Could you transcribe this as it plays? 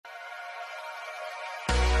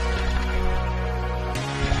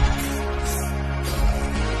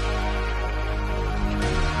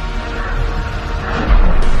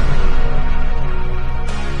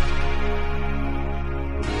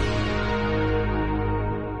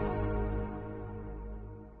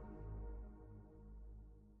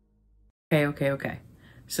Okay.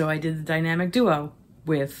 So I did the dynamic duo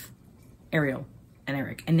with Ariel and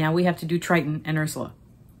Eric, and now we have to do Triton and Ursula.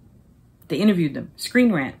 They interviewed them.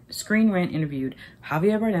 Screen Rant interviewed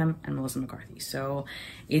Javier Bardem and Melissa McCarthy. So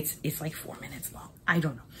it's like 4 minutes long. I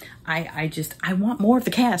don't know. I want more of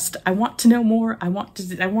the cast. I want to know more. I'm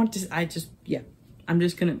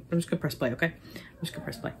just gonna press play, okay? I'm just gonna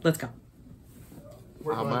press play. Let's go.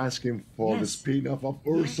 I'm asking for the spin-off of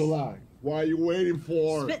Ursula. What are you waiting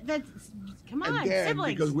for? Come on, again,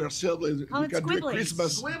 siblings. Because we're siblings. Oh, we can do a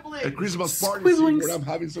Christmas party scene where I'm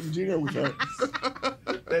having some dinner with her.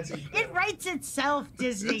 It writes itself,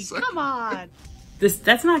 Disney. Come on.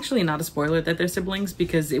 That's actually not a spoiler that they're siblings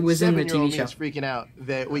because it was in the TV show. Is freaking out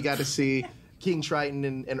that we got to see King Triton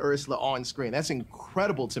and Ursula on screen. That's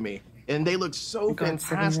incredible to me. And they look so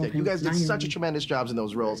fantastic. You guys did such a tremendous job in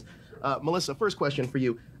those roles. Melissa, first question for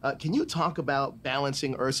you. Can you talk about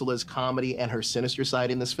balancing Ursula's comedy and her sinister side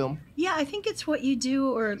in this film? Yeah, I think it's what you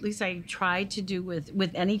do, or at least I try to do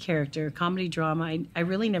with any character, comedy, drama. I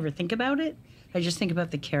really never think about it. I just think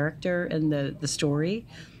about the character and the story.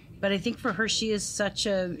 But I think for her, she's such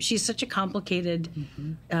a complicated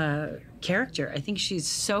character. I think she's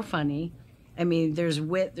so funny. I mean, there's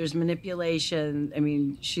wit, there's manipulation. I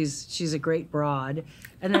mean, she's a great broad.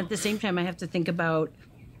 And at the same time, I have to think about,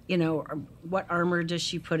 you know, what armor does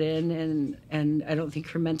she put in? And I don't think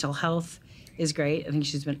her mental health is great. I think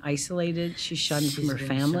she's been isolated. She's shunned from her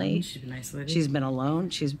family. She's been isolated. She's been alone.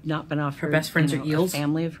 She's not been off her best friends are eels. A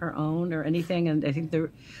family of her own or anything. And I think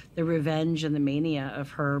the revenge and the mania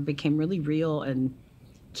of her became really real and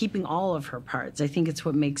keeping all of her parts. I think it's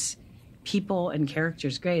what makes people and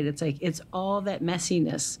characters great. It's like it's all that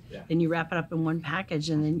messiness and you wrap it up in one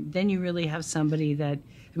package, and then you really have somebody that,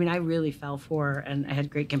 I mean, I really fell for and I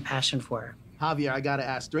had great compassion for her. Javier, I got to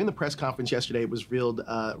ask, during the press conference yesterday, it was revealed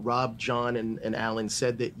Rob, John, and Alan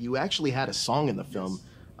said that you actually had a song in the film.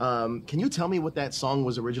 Can you tell me what that song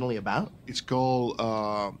was originally about? It's called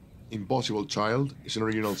Impossible Child. It's an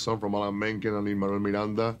original song from Alan Menken and Lin-Manuel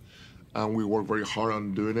Miranda. And we worked very hard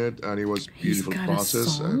on doing it, and it was a beautiful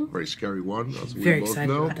process, a very scary one, as we both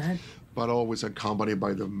know, but always accompanied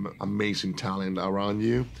by the amazing talent around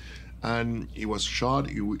you. And it was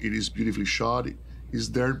shot, it is beautifully shot, it's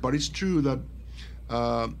there, but it's true that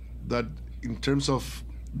that in terms of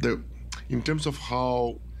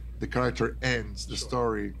how the character ends the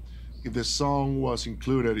story, if the song was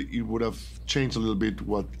included, it would have changed a little bit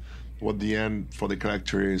what the end for the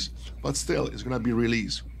character is, but still, it's gonna be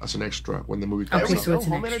released as an extra when the movie comes out. So it's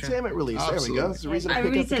an home entertainment release. Absolutely. There we go. That's the reason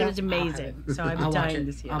Everybody said it was amazing, so I'm dying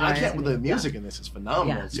to see it. I can't. The music in this is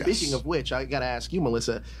phenomenal. Yeah. Speaking of which, I got to ask you,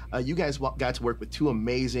 Melissa. You guys got to work with two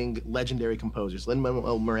amazing, legendary composers,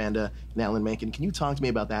 Lin-Manuel Miranda and Alan Menken. Can you talk to me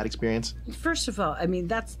about that experience? First of all, I mean,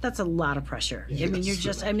 that's a lot of pressure. I mean,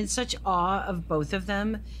 I'm in such awe of both of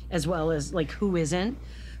them, as well as like who isn't.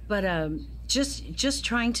 But just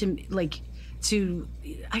trying to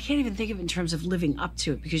I can't even think of it in terms of living up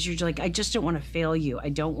to it, because you're like, I just don't want to fail you. I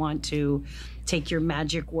don't want to take your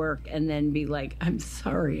magic work and then be like, I'm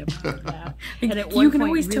sorry about that. And at you can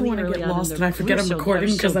always tell when I get lost and I forget I'm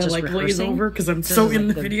recording because I like glaze over because I'm so in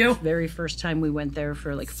the video. Very first time we went there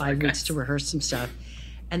for like 5 weeks to rehearse some stuff,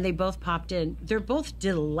 and they both popped in. They're both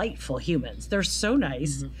delightful humans. They're so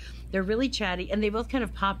nice. They're really chatty, and they both kind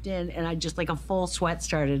of popped in, and I just like a full sweat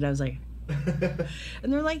started. I was like,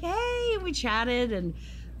 and they're like, hey, we chatted, and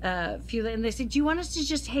and they said, do you want us to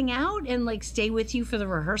just hang out and like stay with you for the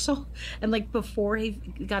rehearsal? And like before he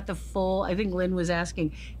got the full, I think Lynn was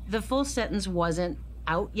asking, the full sentence wasn't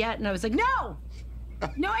out yet, and I was like, no,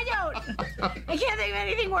 I don't. I can't think of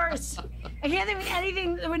anything worse. I can't think of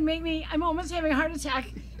anything that would make me, I'm almost having a heart attack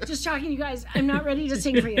just talking to you guys. I'm not ready to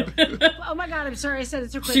sing for you. Oh my God, I'm sorry I said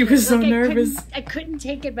it so quickly. She was so nervous. I couldn't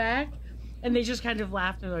take it back. And they just kind of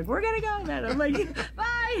laughed and they're like, we're going to go then. I'm like,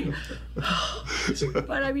 bye.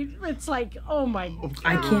 But I mean, it's like, oh my God.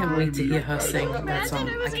 I can't wait to hear her sing that song.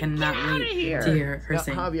 I cannot wait to hear her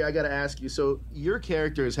sing. Javier, I got to ask you, so your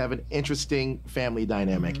characters have an interesting family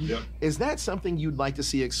dynamic. Is that something you'd like to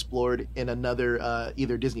see explored in another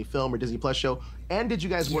either Disney film or Disney Plus show? And did you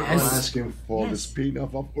guys work on I'm asking for the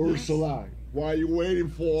spin-off of Ursula. What are you waiting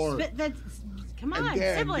for? Come on,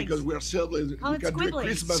 again, siblings. because we're siblings. Oh, we can do a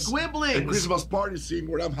Christmas party scene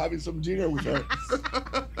where I'm having some dinner with her.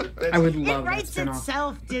 I would love It that writes spinoff.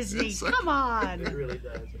 itself, Disney. Come on. It really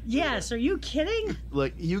does. Yes, are you kidding?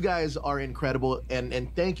 Look, you guys are incredible,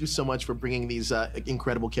 and thank you so much for bringing these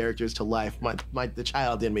incredible characters to life. The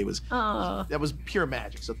child in me was that was pure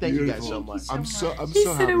magic. So thank you guys so much. I'm so He happy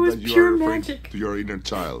said it was that you pure are referring magic. to your inner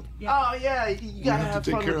child. Oh yeah, you gotta have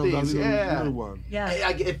to take fun care with of that these. little one. Yeah.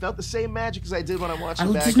 It felt the same magic as I did when I watched. I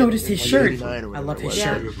it back just noticed in, his like, shirt. 89 or I whatever love it his was.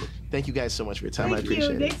 shirt. Seriously. Thank you guys so much for your time. I Thank appreciate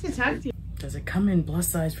you. it. Nice to talk to you. Does it come in plus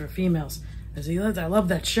size for females? Does he live? I love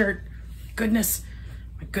that shirt. Goodness.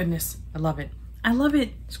 My goodness. I love it. I love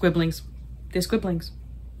it. Squibblings. They're squibblings.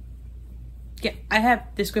 Yeah, I have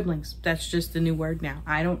the squibblings. That's just the new word now.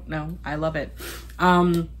 I don't know. I love it.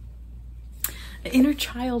 Inner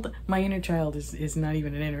child. My inner child is not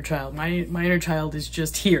even an inner child. My inner child is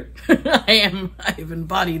just here. I've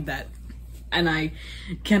embodied that. And I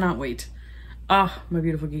cannot wait. Ah, my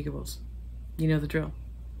beautiful geekables. You know the drill.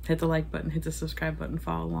 Hit the like button, hit the subscribe button,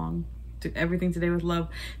 follow along. Do everything today with love.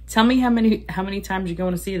 Tell me how many times you're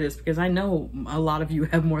going to see this, because I know a lot of you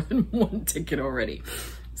have more than one ticket already.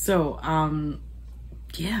 So,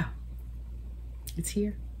 yeah. It's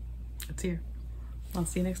here. It's here. I'll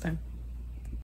see you next time.